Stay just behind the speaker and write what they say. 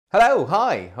Hello,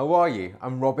 hi, how are you?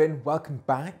 I'm Robin, welcome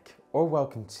back or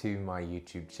welcome to my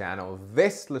YouTube channel.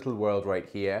 This little world right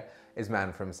here is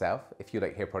man for himself. If you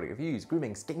like hair product reviews,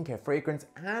 grooming, skincare, fragrance,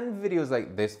 and videos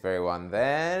like this very one,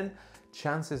 then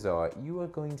chances are you are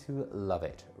going to love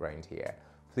it around here.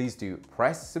 Please do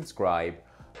press subscribe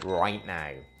right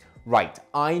now. Right,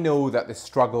 I know that the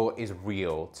struggle is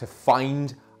real to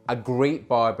find a great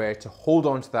barber, to hold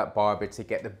on to that barber, to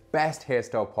get the best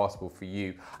hairstyle possible for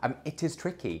you. It is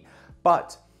tricky,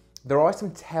 but there are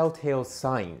some telltale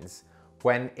signs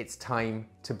when it's time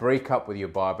to break up with your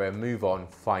barber, move on,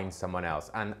 find someone else.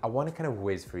 And I want to kind of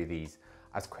whiz through these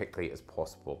as quickly as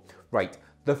possible. Right,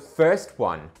 the first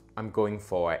one I'm going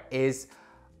for is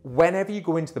whenever you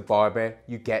go into the barber,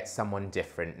 you get someone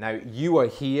different. Now, you are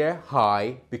here,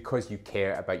 hi, because you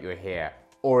care about your hair,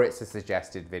 or it's a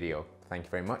suggested video. Thank you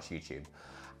very much, YouTube.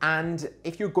 And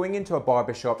if you're going into a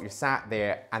barber shop, you're sat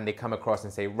there and they come across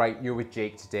and say, right, you're with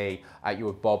Jake today, you're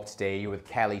with Bob today, you're with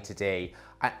Kelly today,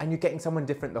 and you're getting someone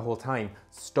different the whole time,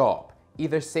 stop.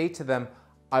 Either say to them,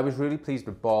 I was really pleased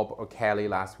with Bob or Kelly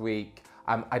last week,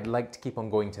 I'd like to keep on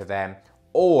going to them,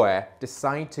 or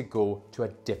decide to go to a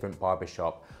different barber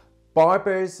shop.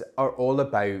 Barbers are all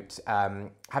about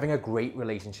having a great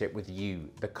relationship with you,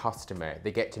 the customer.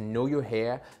 They get to know your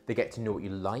hair, they get to know what you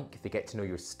like, they get to know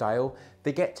your style,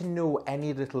 they get to know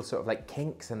any little sort of like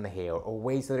kinks in the hair or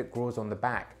ways that it grows on the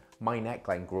back. My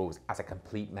neckline grows as a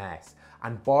complete mess.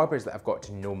 And barbers that have got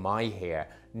to know my hair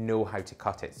know how to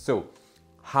cut it. So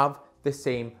have the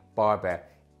same barber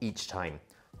each time.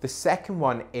 The second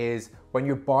one is when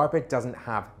your barber doesn't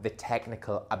have the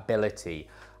technical ability.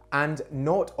 And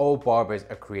not all barbers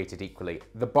are created equally.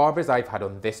 The barbers I've had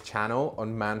on this channel,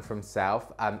 on Man For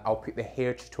Himself, I'll put the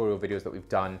hair tutorial videos that we've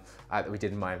done, that we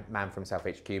did in my Man For Himself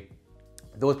HQ.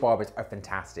 Those barbers are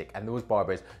fantastic and those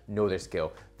barbers know their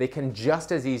skill. They can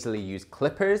just as easily use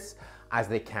clippers as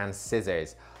they can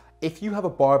scissors. If you have a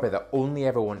barber that only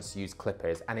ever wants to use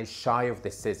clippers and is shy of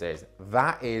the scissors,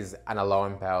 that is an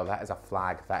alarm bell, that is a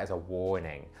flag, that is a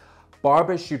warning.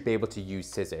 Barbers should be able to use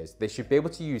scissors. They should be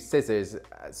able to use scissors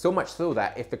so much so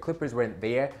that if the clippers weren't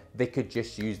there, they could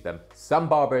just use them. Some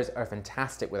barbers are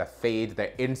fantastic with a fade.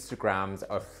 Their Instagrams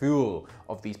are full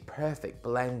of these perfect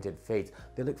blended fades.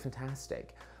 They look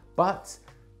fantastic, but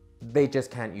they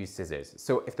just can't use scissors.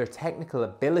 So if their technical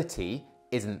ability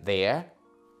isn't there,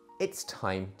 it's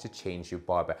time to change your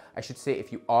barber. I should say,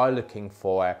 if you are looking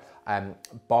for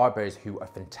barbers who are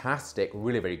fantastic,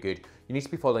 really very good, you need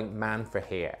to be following Man For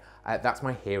Hair. That's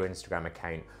my hair Instagram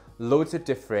account. Loads of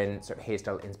different sort of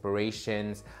hairstyle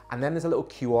inspirations, and then there's a little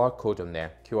QR code on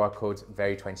there. QR code's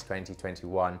very 2020,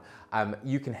 21.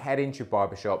 You can head into your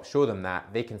barbershop, show them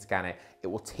that, they can scan it. It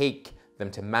will take them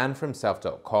to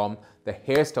manforhimself.com, the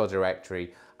hairstyle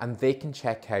directory, and they can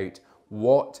check out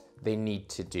what they need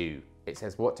to do. It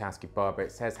says what to ask your barber,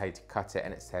 it says how to cut it,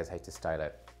 and it says how to style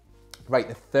it. Right,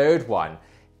 the third one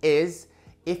is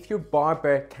if your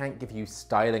barber can't give you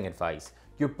styling advice,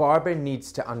 your barber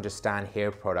needs to understand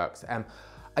hair products.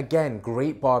 Again,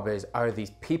 great barbers are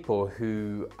these people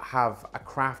who have a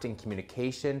craft in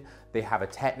communication, they have a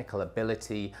technical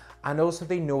ability, and also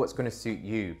they know what's going to suit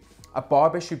you. A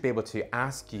barber should be able to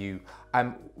ask you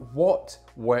what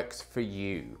works for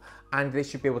you, and they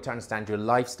should be able to understand your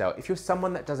lifestyle. If you're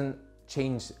someone that doesn't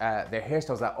change their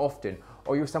hairstyles that often,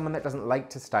 or you're someone that doesn't like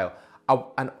to style,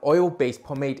 an oil-based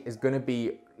pomade is going to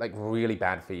be like really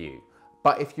bad for you.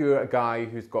 But if you're a guy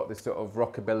who's got this sort of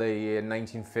rockabilly and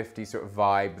 1950s sort of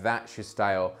vibe, that's your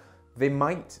style, they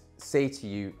might say to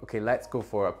you, okay, let's go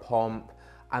for a pomp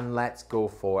and let's go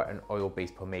for an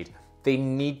oil-based pomade. They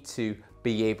need to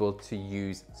be able to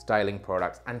use styling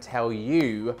products and tell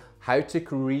you how to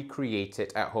recreate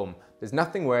it at home. There's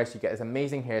nothing worse, you get this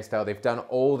amazing hairstyle, they've done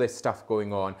all this stuff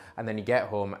going on, and then you get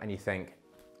home and you think,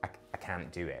 I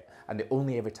can't do it. And the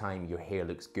only ever time your hair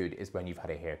looks good is when you've had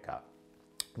a haircut.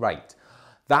 Right,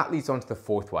 that leads on to the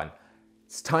fourth one.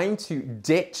 It's time to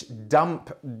ditch,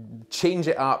 dump, change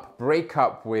it up, break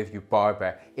up with your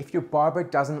barber. If your barber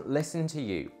doesn't listen to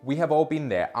you, we have all been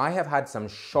there. I have had some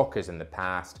shockers in the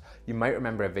past. You might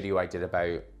remember a video I did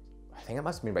about, I think it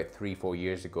must have been about 3-4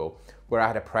 years ago, where I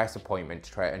had a press appointment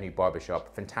to try out a new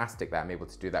barbershop. Fantastic that I'm able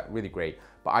to do that, really great.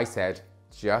 But I said,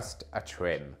 just a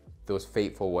trim, those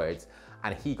fateful words.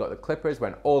 And he got the clippers,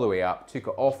 went all the way up, took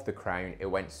it off the crown, it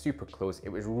went super close, it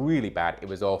was really bad, it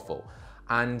was awful.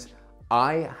 And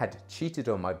I had cheated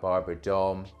on my barber,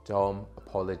 Dom,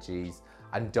 apologies,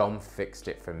 and Dom fixed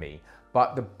it for me.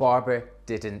 But the barber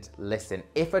didn't listen.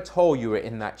 If at all you were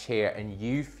in that chair and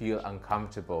you feel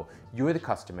uncomfortable, you're the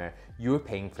customer, you're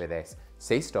paying for this,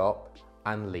 say stop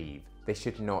and leave. They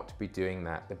should not be doing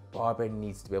that. The barber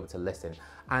needs to be able to listen.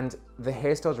 And the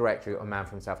hairstyle directory on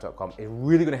manforhimself.com is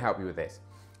really going to help you with this.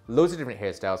 Loads of different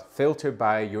hairstyles filtered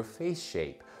by your face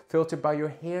shape, filtered by your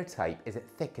hair type. Is it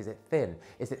thick? Is it thin?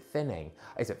 Is it thinning?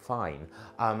 Is it fine?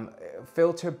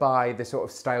 Filtered by the sort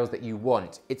of styles that you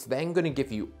want. It's then going to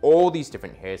give you all these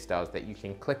different hairstyles that you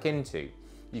can click into.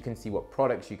 You can see what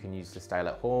products you can use to style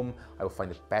at home. I will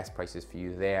find the best prices for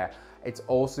you there. It's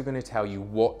also going to tell you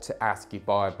what to ask your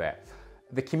barber.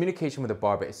 The communication with a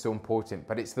barber is so important,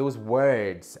 but it's those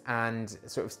words and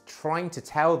sort of trying to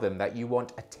tell them that you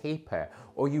want a taper,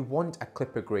 or you want a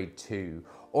clipper grade 2,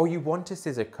 or you want a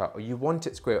scissor cut, or you want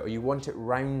it square, or you want it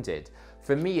rounded.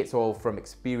 For me, it's all from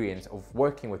experience of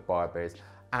working with barbers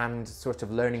and sort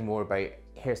of learning more about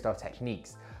hairstyle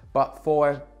techniques. But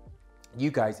for you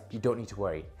guys, you don't need to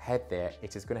worry. Head there,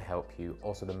 it is going to help you.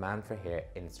 Also, the Man for Hair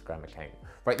Instagram account.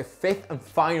 Right, the fifth and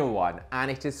final one,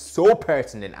 and it is so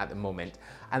pertinent at the moment,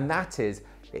 and that is,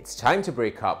 it's time to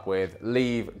break up with,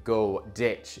 leave, go,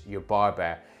 ditch your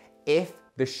barber. If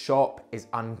the shop is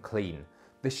unclean,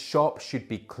 the shop should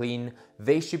be clean.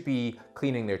 They should be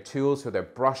cleaning their tools, so their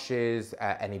brushes,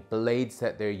 any blades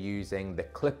that they're using, the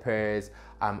clippers,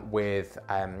 with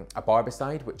a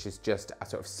Barbicide, which is just a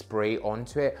sort of spray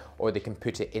onto it, or they can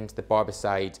put it into the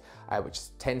Barbicide,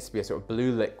 which tends to be a sort of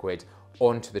blue liquid,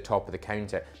 onto the top of the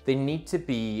counter. They need to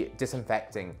be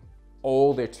disinfecting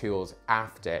all their tools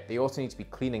after. They also need to be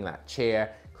cleaning that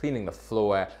chair, cleaning the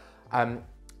floor.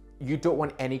 You don't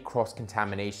want any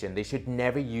cross-contamination. They should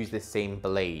never use the same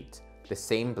blade. The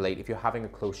same blade, if you're having a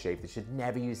close shave, they should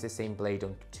never use the same blade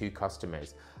on two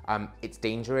customers. It's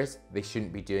dangerous, they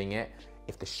shouldn't be doing it.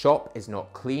 If the shop is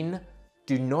not clean,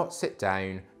 do not sit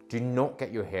down, do not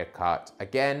get your hair cut.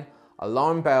 Again,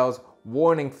 alarm bells,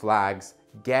 warning flags,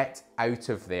 get out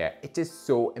of there. It is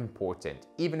so important.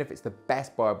 Even if it's the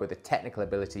best barber with the technical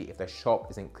ability, if their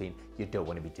shop isn't clean, you don't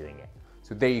want to be doing it.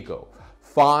 So there you go.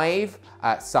 5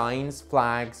 signs,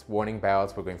 flags, warning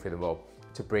bells, we're going through them all,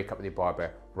 to break up with your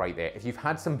barber right there. If you've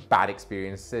had some bad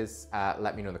experiences,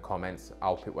 let me know in the comments.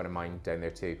 I'll put one of mine down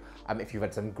there too. If you've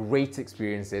had some great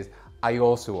experiences, I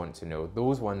also want to know.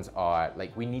 Those ones are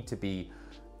like, we need to be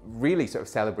really sort of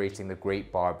celebrating the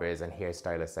great barbers and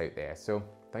hairstylists out there. So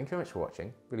thank you very much for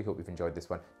watching. Really hope you've enjoyed this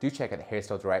one. Do check out the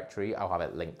hairstyle directory. I'll have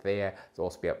it linked there. It'll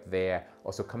also be up there.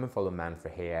 Also, come and follow Man for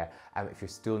Hair. If you're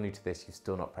still new to this, you've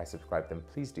still not pressed subscribe, then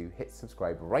please do hit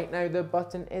subscribe right now. The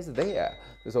button is there.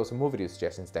 There's also more video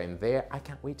suggestions down there. I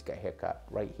can't wait to get a haircut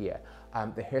right here.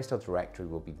 The hairstyle directory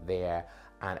will be there.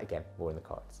 And again, more in the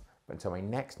cards. But until my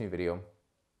next new video,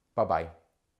 bye-bye.